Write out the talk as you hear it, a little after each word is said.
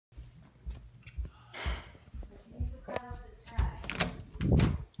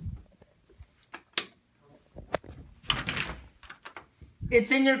It's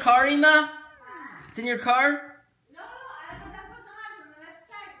in your car, Ima? It's in your car? No, I put that on the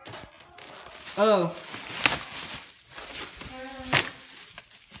left side. Oh.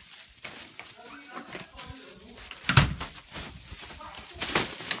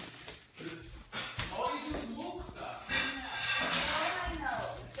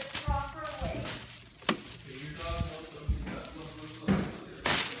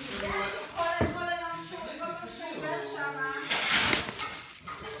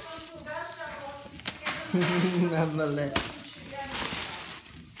 Namalet.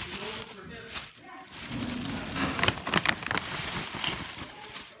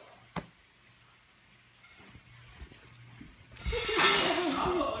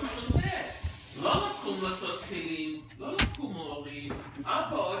 לא לקום לעשות כלים, לא לקום הורים,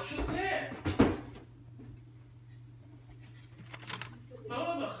 אבא עוד שותה.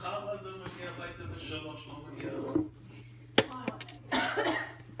 לא, מחר הזה מגיע הביתה בשלוש, לא מגיע.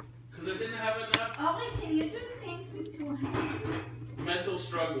 Because I didn't have enough. Ori, can you do things with two hands? Mental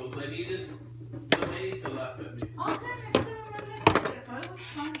struggles. I needed the maid to laugh at me. Okay, next time I'm gonna do it. If I was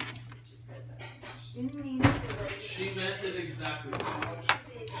funny, just said that. She didn't mean it the way She meant it exactly. she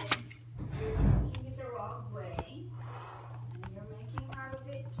did it. You're thinking it the wrong way, and you're making out of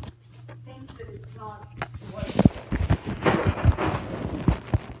it things that it's not what it is.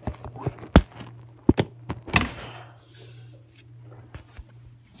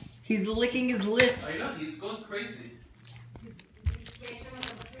 He's licking his lips. I know, he's going crazy.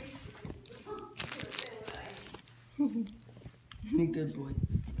 Good boy.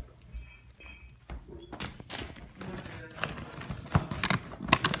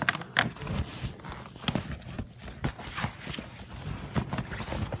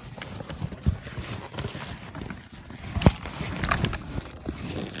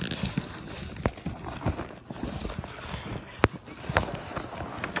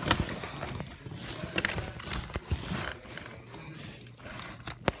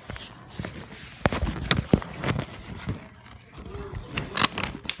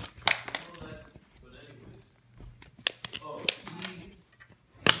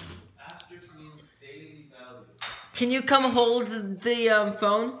 Can you come hold the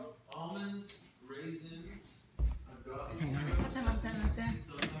phone? Almonds, raisins, I've got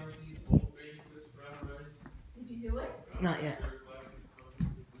Did you do it? Not yet.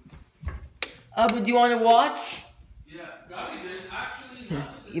 But do you want to watch? Yeah, Gabi, there's actually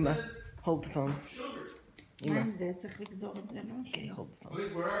nothing Ima, that says hold the phone. sugar. Ima. Okay, Okay, hold the phone.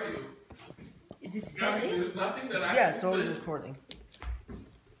 Wait, where are you? is it Gabi, starting? there's nothing that actually Yeah, it's already says- recording.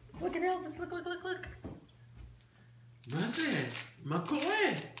 Look at Elvis, look. מה זה? מה קורה?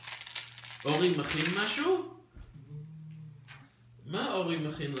 אורי מכין משהו? מה אורי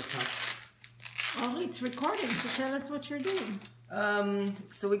מכין לך? Ori, it's recording, so tell us what you're doing.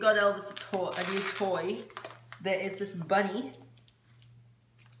 So we got Elvis a new toy. It's this bunny,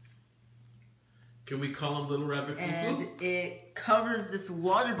 Can we call him Little Rabbit and Fufu? it covers this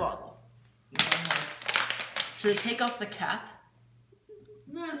water bottle. Should I take off the cap?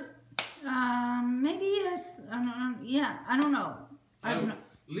 Maybe yes. Yeah, I don't know. I don't know.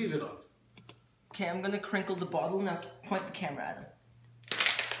 Leave it on. Okay, I'm gonna crinkle the bottle. Now point the camera at him.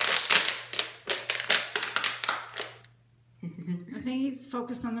 I think he's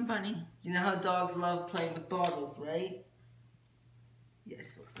focused on the bunny. You know how dogs love playing with bottles, right? Yes,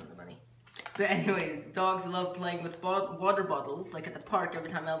 focus on the bunny. But anyways, dogs love playing with water bottles. Like at the park, every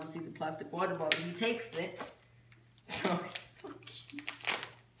time Elvis sees a plastic water bottle, he takes it. So he's so cute.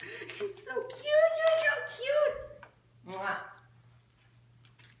 He's so cute. You're so cute. Mwah.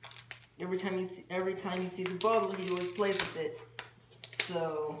 Every time he sees a bottle, he always plays with it. So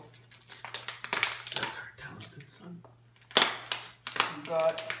That's our talented son.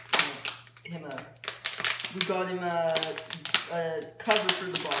 we got him a cover for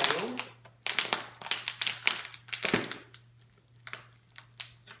the bottle.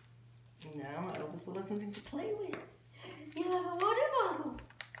 Now Elvis will have something to play with. He'll have a water bottle.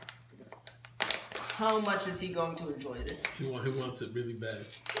 How much is he going to enjoy this? He wants it really bad.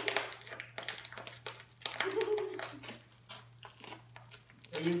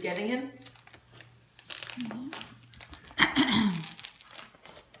 Are you getting him?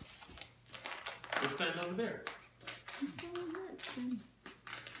 Go stand over there.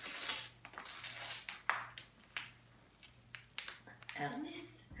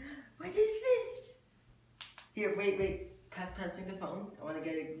 Elvis, what is this? Here, wait. Pass me the phone. I want to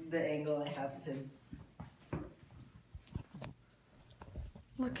get the angle I have of him.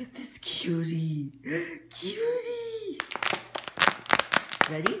 Look at this cutie. Cutie.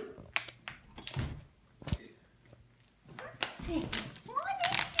 Ready? See.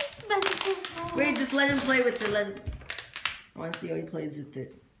 just let him play with it. I want to see how he plays with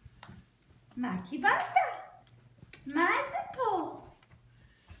it. מה קיבלת? מה זה פה?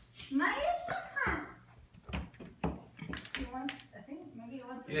 מה יש לך? He wants, I think maybe he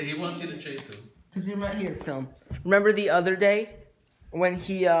wants. Yeah, he wants you to chase him. Cause you're right here, film. Remember the other day when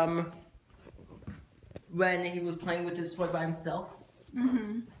he was playing with his toy by himself?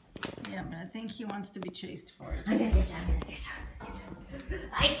 Mm-hmm. Yeah, but I think he wants to be chased for it.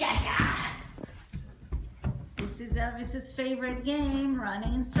 This is Elvis's favorite game,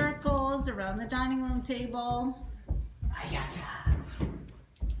 running in circles around the dining room table.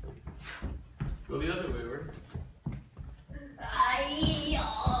 Go the other way, right?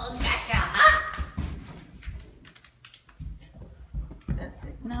 That's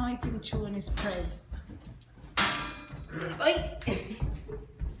it. Now he can chew on his prey.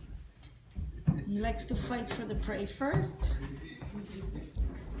 He likes to fight for the prey first.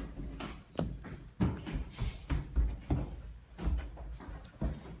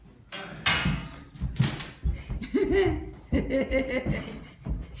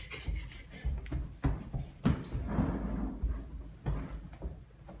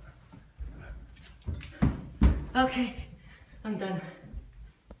 Okay, I'm done.